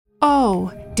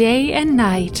Oh, day and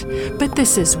night, but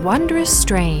this is wondrous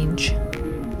strange.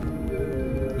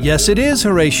 Yes, it is,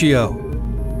 Horatio.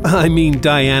 I mean,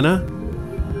 Diana.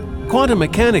 Quantum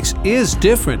mechanics is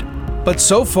different, but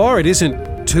so far it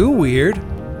isn't too weird.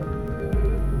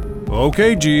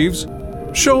 Okay, Jeeves,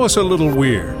 show us a little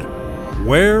weird.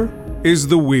 Where is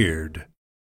the weird?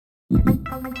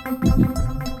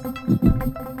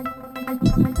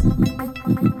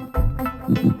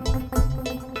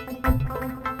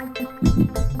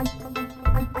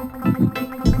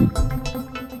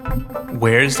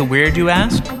 Where's the weird, you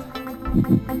ask?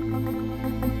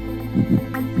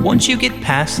 Once you get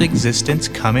past the existence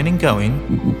coming and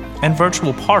going, and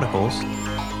virtual particles,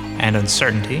 and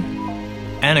uncertainty,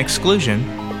 and exclusion,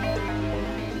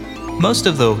 most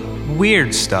of the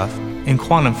weird stuff in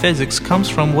quantum physics comes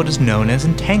from what is known as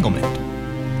entanglement,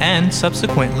 and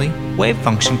subsequently wave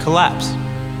function collapse.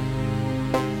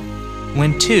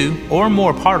 When two or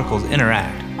more particles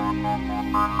interact,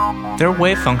 their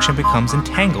wave function becomes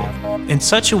entangled in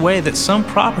such a way that some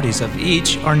properties of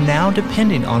each are now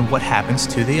depending on what happens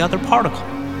to the other particle.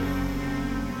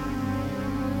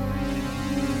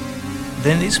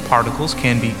 Then these particles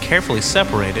can be carefully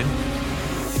separated,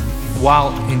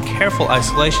 while in careful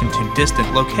isolation to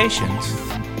distant locations.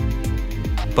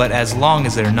 But as long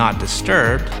as they're not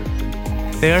disturbed,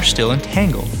 they are still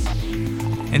entangled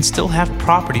and still have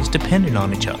properties dependent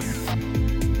on each other.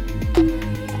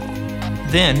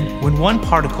 Then, when one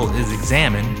particle is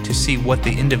examined to see what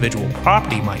the individual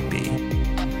property might be,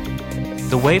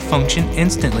 the wave function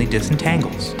instantly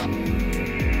disentangles.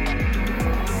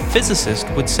 Physicists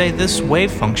would say this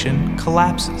wave function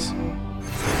collapses.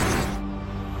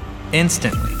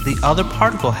 Instantly, the other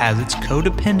particle has its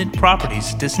codependent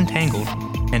properties disentangled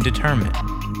and determined.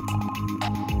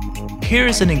 Here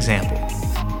is an example.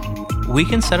 We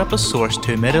can set up a source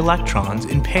to emit electrons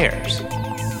in pairs,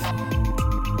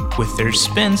 with their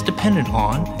spins dependent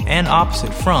on and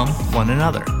opposite from one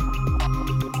another.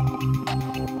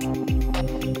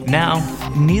 Now,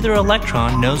 neither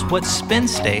electron knows what spin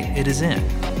state it is in.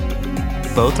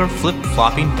 Both are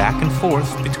flip-flopping back and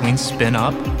forth between spin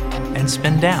up and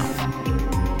spin down.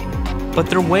 But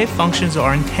their wave functions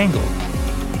are entangled,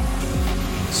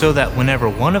 so that whenever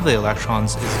one of the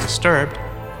electrons is disturbed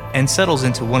and settles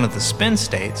into one of the spin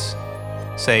states,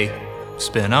 say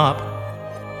spin up,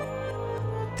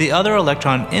 the other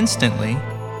electron instantly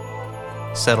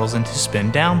settles into spin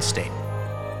down state.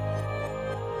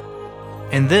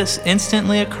 And this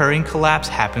instantly occurring collapse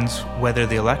happens whether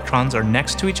the electrons are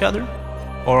next to each other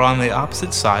or on the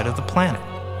opposite side of the planet.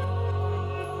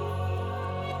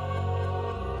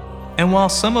 And while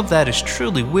some of that is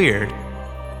truly weird,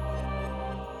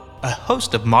 a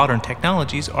host of modern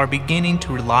technologies are beginning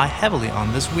to rely heavily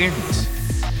on this weirdness.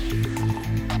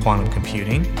 Quantum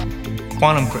computing,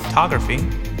 quantum cryptography,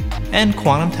 and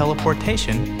quantum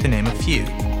teleportation, to name a few.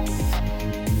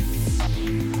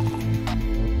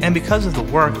 And because of the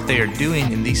work they are doing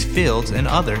in these fields and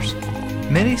others,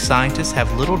 many scientists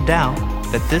have little doubt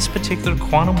that this particular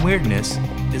quantum weirdness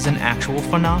is an actual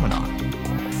phenomenon.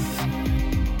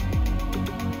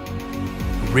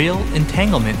 Real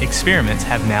entanglement experiments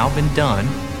have now been done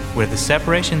where the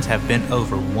separations have been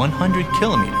over 100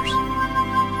 kilometers,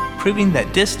 proving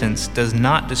that distance does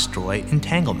not destroy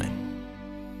entanglement.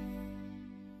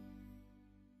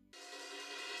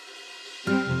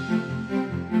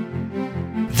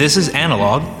 This is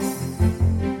analog.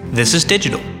 This is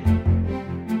digital.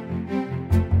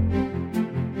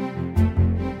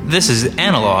 This is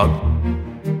analog.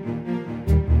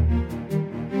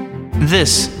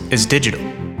 This is digital.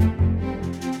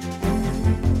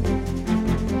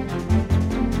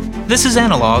 This is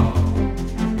analog.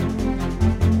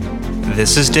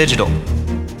 This is digital.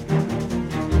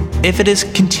 If it is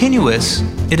continuous,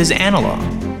 it is analog.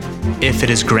 If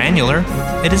it is granular,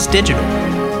 it is digital.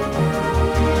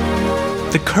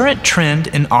 The current trend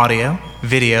in audio,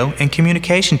 video, and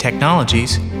communication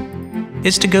technologies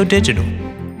is to go digital.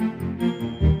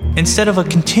 Instead of a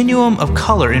continuum of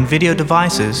color in video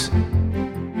devices,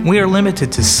 we are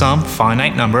limited to some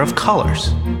finite number of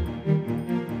colors.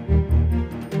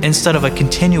 Instead of a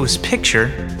continuous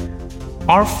picture,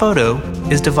 our photo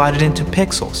is divided into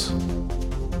pixels.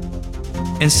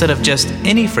 Instead of just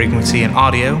any frequency in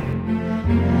audio,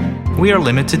 we are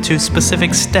limited to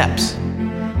specific steps.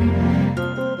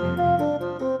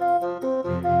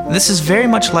 This is very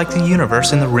much like the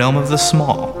universe in the realm of the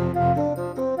small.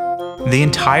 The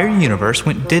entire universe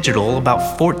went digital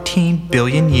about 14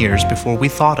 billion years before we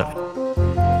thought of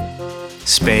it.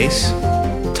 Space,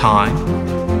 time,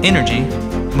 energy,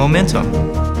 momentum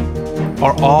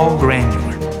are all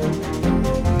granular.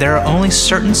 there are only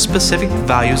certain specific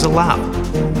values allowed,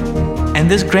 and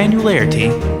this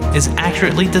granularity is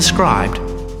accurately described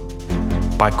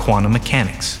by quantum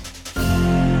mechanics.